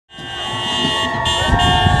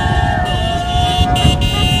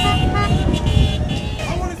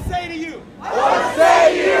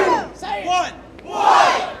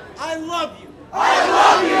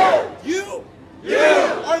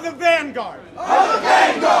Of the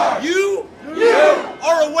vanguard. You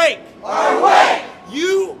are awake. Are awake.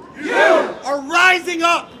 You are rising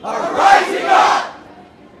up. Are rising up.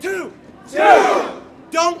 2. 2.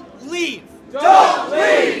 Don't leave. Don't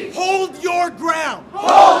leave. Hold your ground.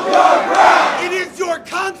 Hold your ground. It is your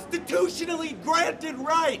constitutionally granted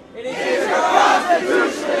right. It is your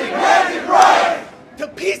constitutionally granted right. To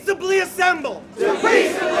peaceably assemble. To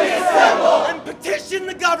peaceably assemble. And petition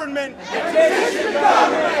the government. And petition the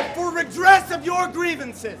government. For redress of your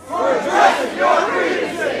grievances. For redress of your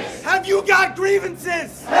grievances. Have you got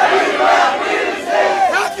grievances? Have you got grievances?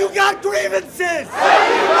 Have you got grievances? Have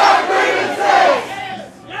you got grievances?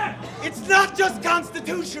 It's not just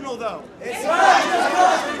constitutional, though. It's not just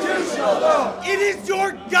constitutional, though. It is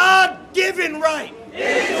your God-given right. It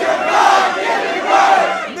is your God-given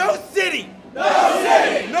right. No city. No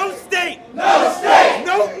city. No state. No state.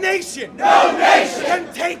 No nation. No nation.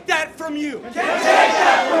 Can take that from you. Can take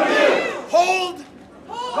that from you. Hold.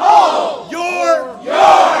 Hold. Your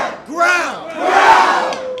ground.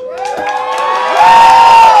 Ground.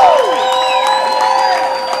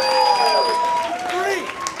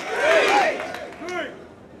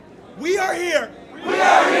 We are here. We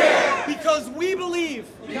are here. Because we believe.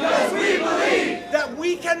 Because we believe. That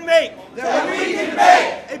we can make. That we can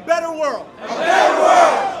make. A better world. A better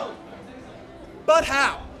world. But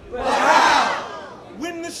how? But how?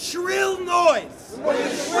 When the shrill noise. When the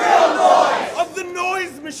shrill noise. Of the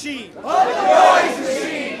noise machine. Of the noise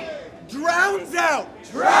machine. Drowns out.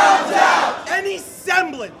 Drowns out. Any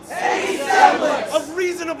semblance. Any semblance. Of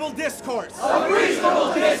reasonable discourse. Of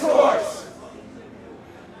reasonable discourse.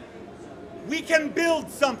 We can build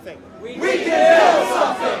something. We can build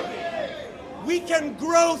something. We can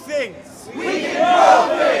grow things. We can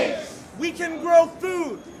grow things. We can grow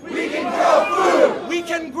food. We can grow food. We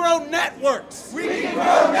can grow networks. We can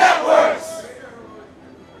grow networks.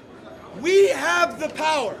 We have the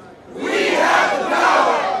power. We have the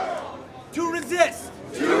power. To resist.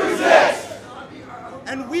 To resist.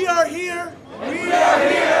 And we are here. We are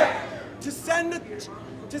here. To send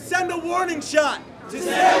a warning shot. To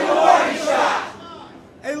send a warning shot.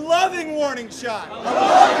 A loving warning shot. A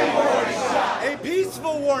loving warning shot. A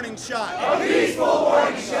peaceful warning shot. A peaceful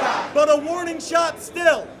warning shot. But a warning shot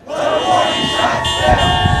still. But a warning shot still.